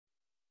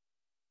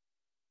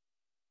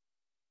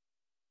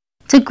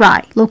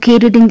Tigray,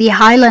 located in the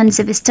highlands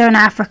of eastern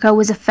Africa,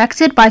 was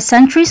affected by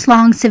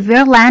centuries-long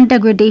severe land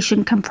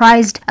degradation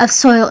comprised of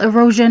soil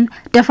erosion,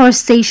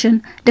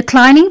 deforestation,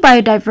 declining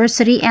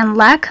biodiversity, and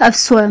lack of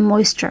soil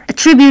moisture,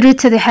 attributed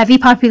to the heavy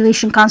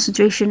population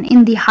concentration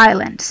in the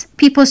highlands.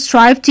 People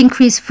strive to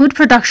increase food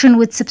production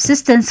with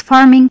subsistence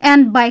farming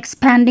and by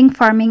expanding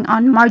farming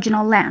on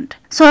marginal land.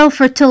 Soil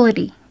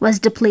fertility was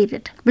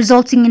depleted,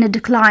 resulting in a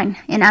decline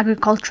in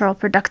agricultural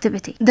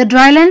productivity. The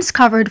drylands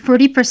covered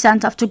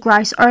 40% of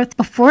Tigray's earth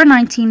before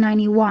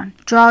 1991.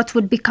 Drought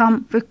would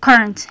become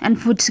recurrent and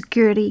food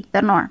security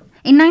the norm.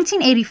 In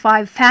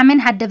 1985, famine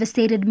had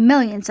devastated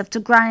millions of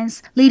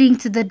Tigrayans, leading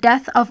to the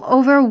death of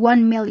over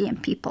 1 million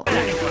people.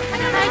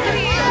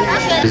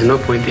 There's no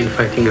point in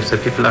fighting if the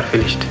people are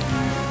finished.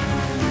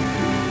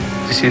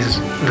 This is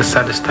the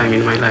saddest time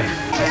in my life.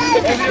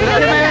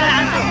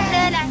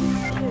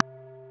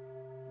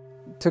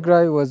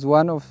 Tigray was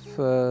one of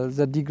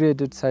the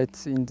degraded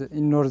sites in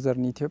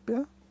northern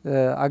Ethiopia.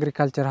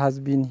 Agriculture has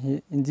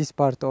been in this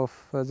part of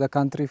the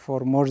country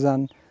for more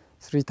than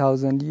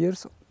 3,000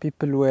 years.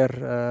 People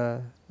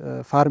were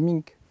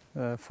farming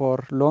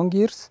for long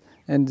years,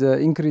 and the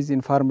increase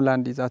in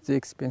farmland is at the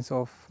expense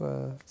of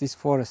this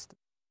forest.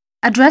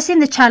 Addressing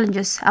the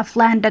challenges of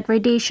land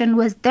degradation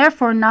was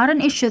therefore not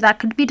an issue that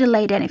could be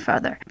delayed any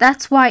further.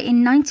 That's why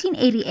in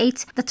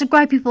 1988, the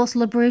Tigray People's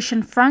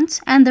Liberation Front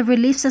and the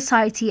Relief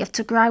Society of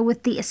Tigray,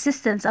 with the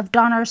assistance of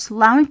donors,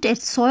 launched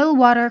its soil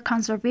water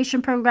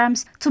conservation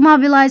programs to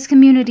mobilize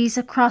communities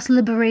across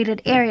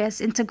liberated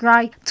areas in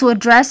Tigray to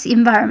address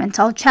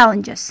environmental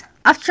challenges.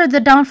 After the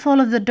downfall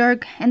of the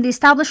Derg and the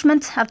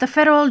establishment of the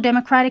Federal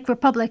Democratic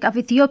Republic of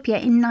Ethiopia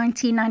in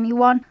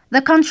 1991,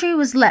 the country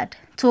was led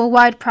to a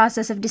wide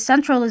process of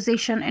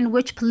decentralization in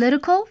which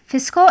political,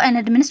 fiscal, and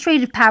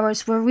administrative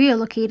powers were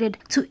reallocated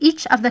to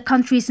each of the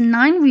country's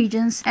 9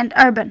 regions and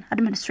urban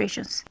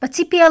administrations. But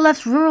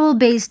TPLF's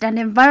rural-based and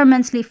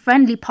environmentally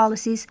friendly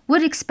policies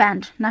would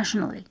expand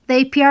nationally.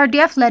 The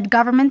APRDF-led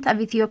government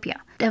of Ethiopia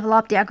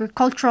developed the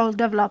agricultural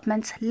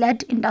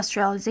development-led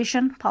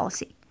industrialization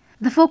policy.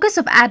 The focus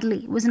of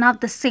ADLI was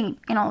not the same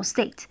in all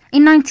states.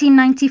 In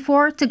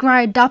 1994,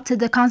 Tigray adopted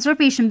the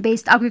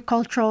conservation-based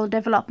agricultural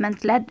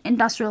development-led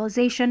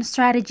industrialization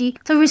strategy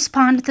to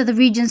respond to the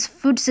region's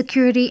food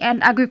security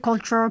and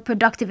agricultural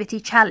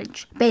productivity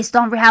challenge, based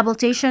on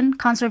rehabilitation,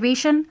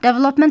 conservation,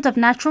 development of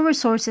natural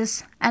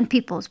resources, and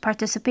people's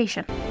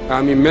participation.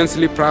 I'm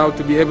immensely proud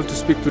to be able to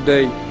speak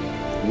today,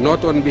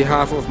 not on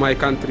behalf of my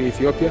country,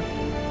 Ethiopia,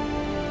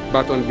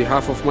 but on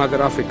behalf of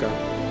Mother Africa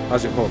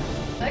as a whole.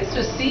 Nice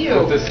to see you.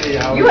 Good to see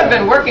you. You have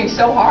been working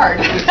so hard.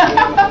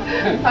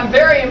 I'm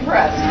very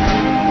impressed.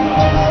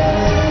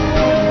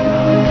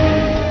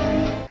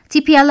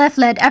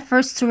 TPLF-led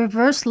efforts to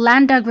reverse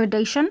land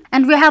degradation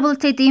and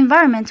rehabilitate the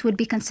environment would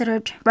be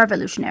considered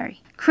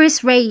revolutionary.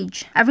 Chris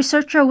Rage, a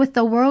researcher with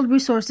the World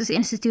Resources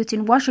Institute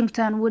in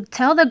Washington, would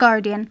tell The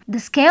Guardian the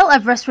scale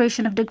of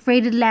restoration of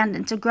degraded land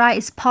in Tigray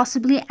is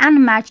possibly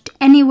unmatched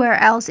anywhere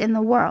else in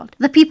the world.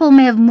 The people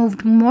may have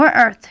moved more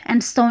earth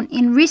and stone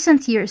in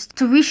recent years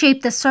to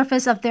reshape the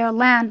surface of their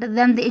land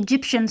than the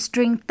Egyptians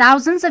during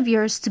thousands of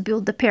years to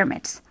build the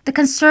pyramids. The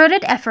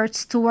concerted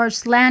efforts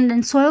towards land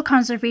and soil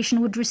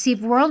conservation would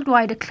receive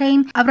worldwide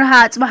acclaim.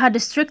 Abraha Atzbaha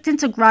district in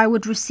Tigray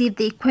would receive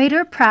the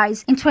Equator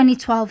Prize in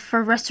 2012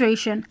 for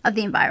restoration of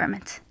the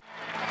environment.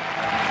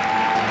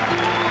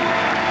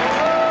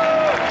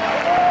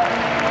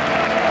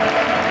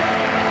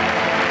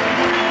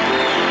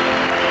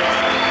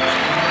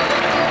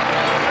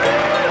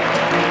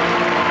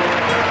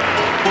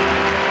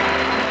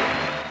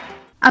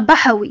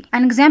 Abahawi,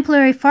 an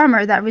exemplary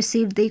farmer that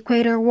received the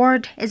Equator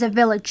Award, is a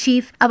village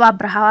chief of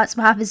Abraha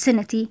Atzbaha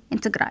vicinity in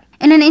Tigray.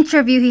 In an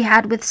interview he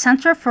had with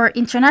Center for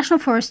International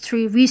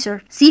Forestry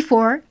Research,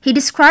 C4, he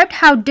described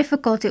how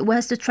difficult it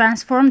was to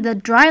transform the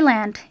dry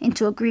land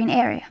into a green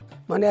area.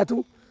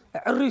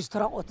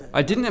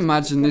 I didn't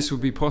imagine this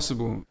would be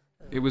possible.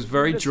 It was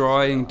very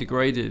dry and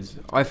degraded.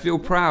 I feel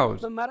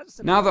proud.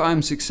 Now that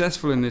I'm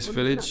successful in this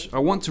village, I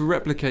want to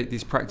replicate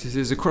these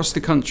practices across the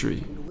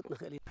country.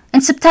 In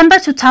September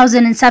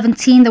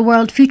 2017, the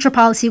World Future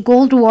Policy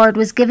Gold Award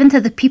was given to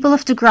the people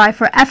of Tigray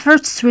for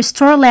efforts to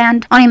restore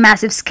land on a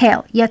massive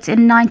scale. Yet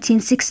in the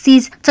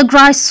 1960s,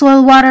 Tigray's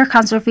soil water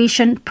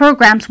conservation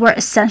programs were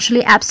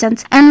essentially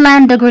absent and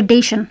land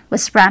degradation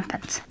was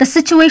rampant. The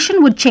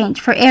situation would change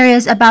for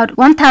areas about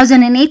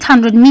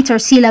 1,800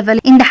 meters sea level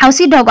in the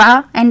Hausi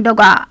Doga and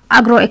Doga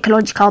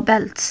agroecological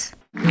belts.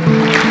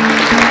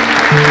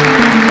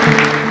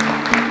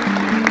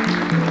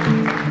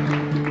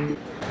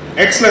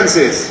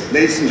 Excellencies,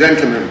 ladies and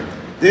gentlemen,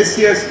 this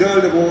year's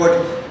Gold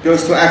Award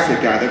goes to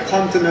Africa, the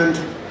continent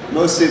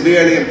most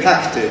severely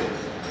impacted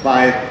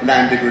by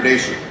land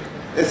degradation.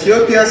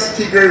 Ethiopia's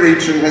Tigray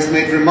region has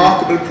made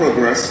remarkable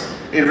progress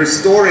in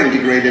restoring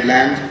degraded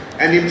land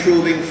and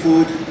improving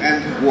food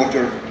and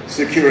water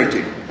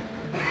security.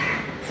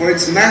 For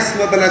its mass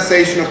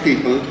mobilization of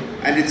people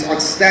and its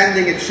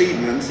outstanding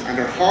achievements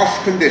under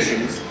harsh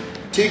conditions,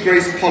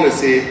 Tigray's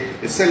policy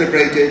is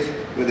celebrated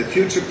with the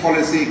Future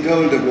Policy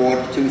Gold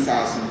Award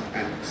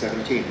 2018.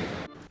 17.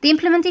 The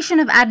implementation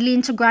of ADLI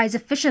in Tigray is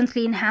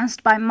efficiently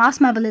enhanced by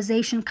mass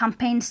mobilization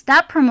campaigns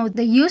that promote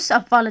the use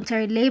of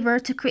voluntary labor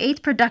to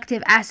create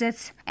productive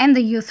assets and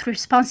the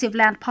youth-responsive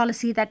land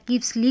policy that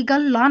gives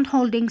legal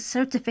landholding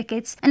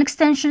certificates and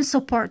extension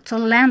support to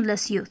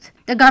landless youth.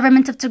 The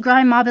government of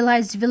Tigray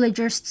mobilized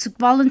villagers to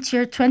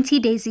volunteer 20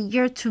 days a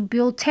year to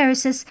build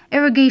terraces,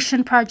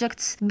 irrigation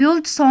projects,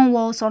 build stone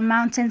walls on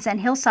mountains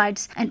and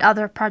hillsides, and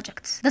other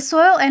projects. The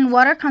Soil and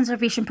Water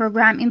Conservation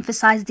Program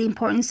emphasized the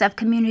importance of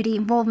community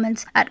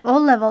involvement at all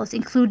levels,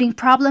 including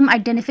problem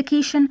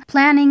identification,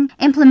 planning,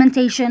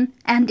 implementation,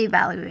 and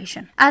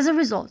evaluation. As a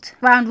result,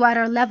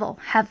 groundwater level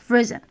have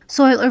risen,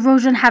 soil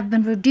erosion have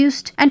been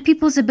reduced, and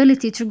people's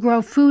ability to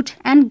grow food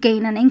and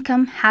gain an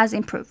income has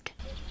improved.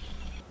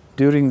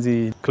 During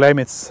the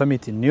climate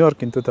summit in New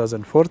York in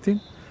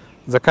 2014,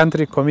 the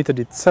country committed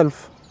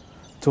itself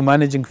to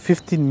managing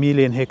 15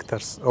 million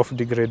hectares of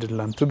degraded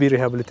land to be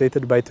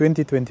rehabilitated by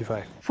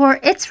 2025. For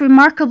its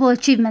remarkable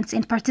achievements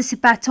in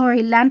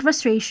participatory land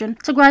restoration,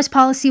 Tigray's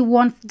policy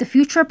won the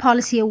Future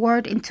Policy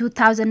Award in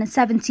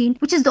 2017,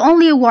 which is the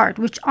only award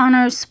which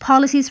honors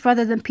policies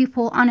rather than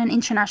people on an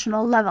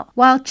international level.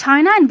 While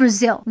China and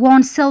Brazil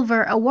won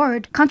Silver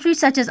Award, countries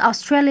such as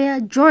Australia,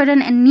 Jordan,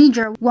 and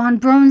Niger won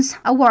Bronze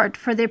Award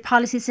for their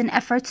policies and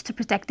efforts to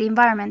protect the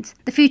environment.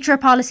 The Future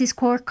Policy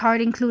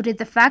Scorecard included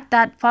the fact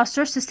that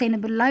foster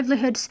sustainable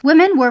livelihoods,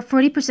 women were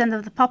 40%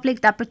 of the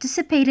public that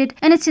participated,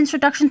 and its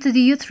introduction to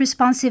the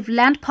youth-responsive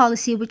land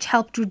policy, which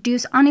helped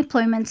reduce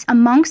unemployment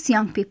amongst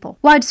young people.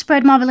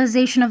 Widespread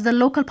mobilization of the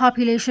local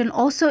population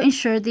also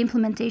ensured the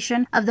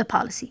implementation of the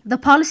policy. The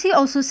policy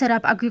also set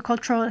up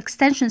agricultural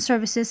extension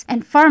services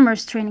and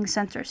farmers' training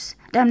centers.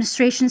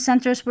 Demonstration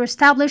centers were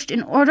established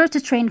in order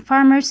to train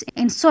farmers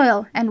in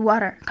soil and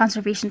water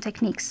conservation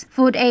techniques.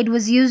 Food aid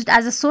was used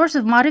as a source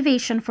of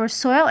motivation for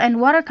soil and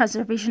water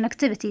conservation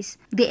activities.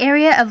 The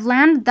area of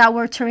land that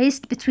were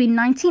terraced between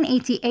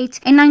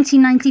 1988 and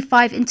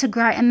 1995 in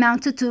Tigray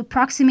amounted to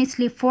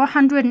approximately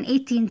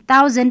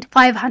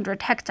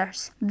 418,500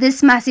 hectares.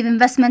 This massive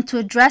investment to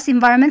address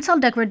environmental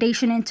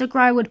degradation in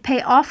Tigray would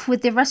pay off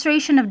with the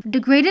restoration of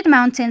degraded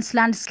mountains,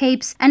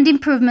 landscapes, and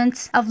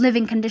improvements of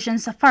living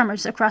conditions of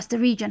farmers across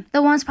the region.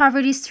 The once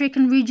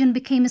poverty-stricken region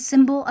became a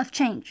symbol of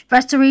change,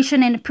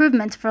 restoration, and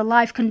improvement for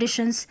life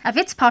conditions of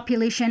its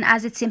population,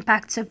 as its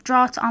impacts of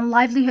drought on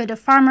livelihood of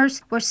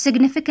farmers were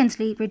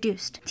significantly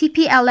reduced.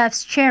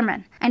 TPLF's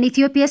chairman and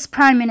Ethiopia's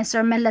Prime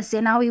Minister Meles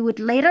Zenawi would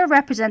later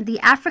represent the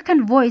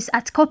African voice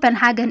at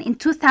Copenhagen in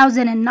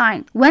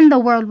 2009, when the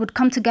world would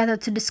come together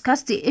to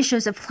discuss the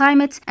issues of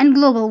climate and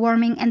global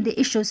warming and the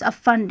issues of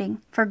funding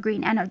for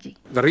green energy.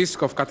 The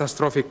risk of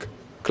catastrophic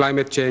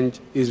climate change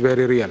is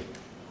very real.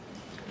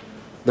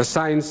 The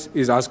science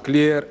is as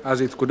clear as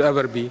it could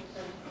ever be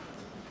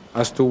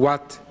as to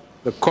what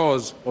the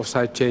cause of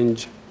such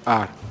change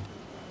are.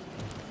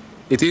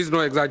 It is no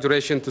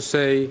exaggeration to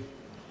say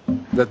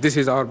that this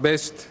is our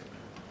best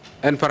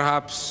and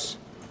perhaps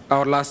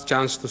our last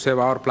chance to save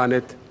our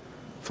planet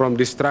from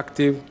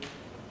destructive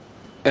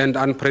and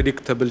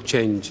unpredictable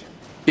change.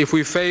 If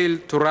we fail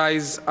to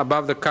rise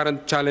above the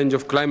current challenge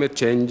of climate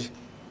change,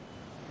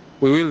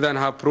 we will then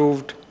have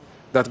proved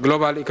that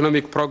global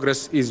economic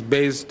progress is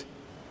based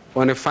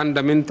on a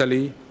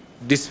fundamentally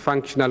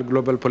dysfunctional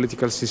global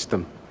political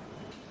system.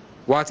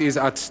 What is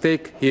at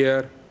stake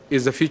here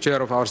is the future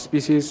of our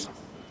species,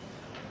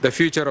 the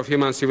future of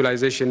human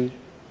civilization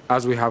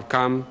as we have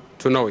come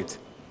to know it.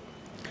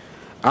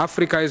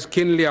 Africa is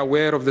keenly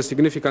aware of the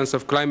significance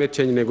of climate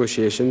change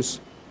negotiations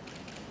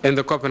and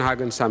the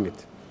Copenhagen summit.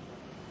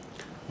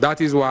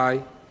 That is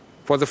why,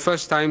 for the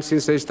first time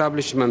since the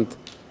establishment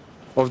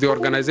of the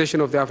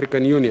Organization of the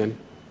African Union,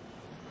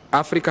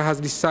 Africa has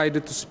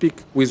decided to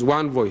speak with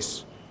one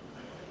voice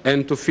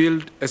and to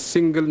field a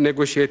single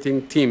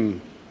negotiating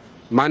team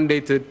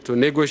mandated to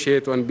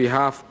negotiate on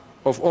behalf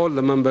of all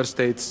the member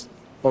states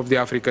of the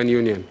African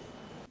Union.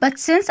 But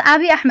since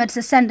Abiy Ahmed's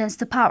ascendance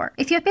to power,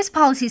 Ethiopia's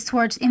policies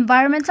towards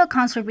environmental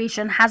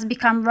conservation has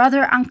become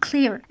rather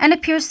unclear and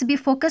appears to be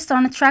focused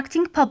on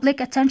attracting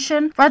public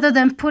attention rather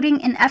than putting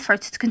in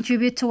effort to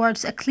contribute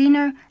towards a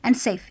cleaner and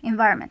safe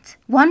environment.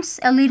 Once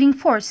a leading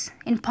force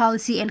in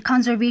policy and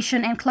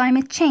conservation and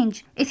climate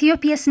change,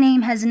 Ethiopia's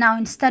name has now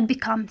instead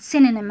become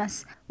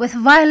synonymous with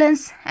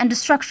violence and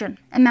destruction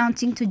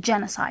amounting to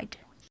genocide.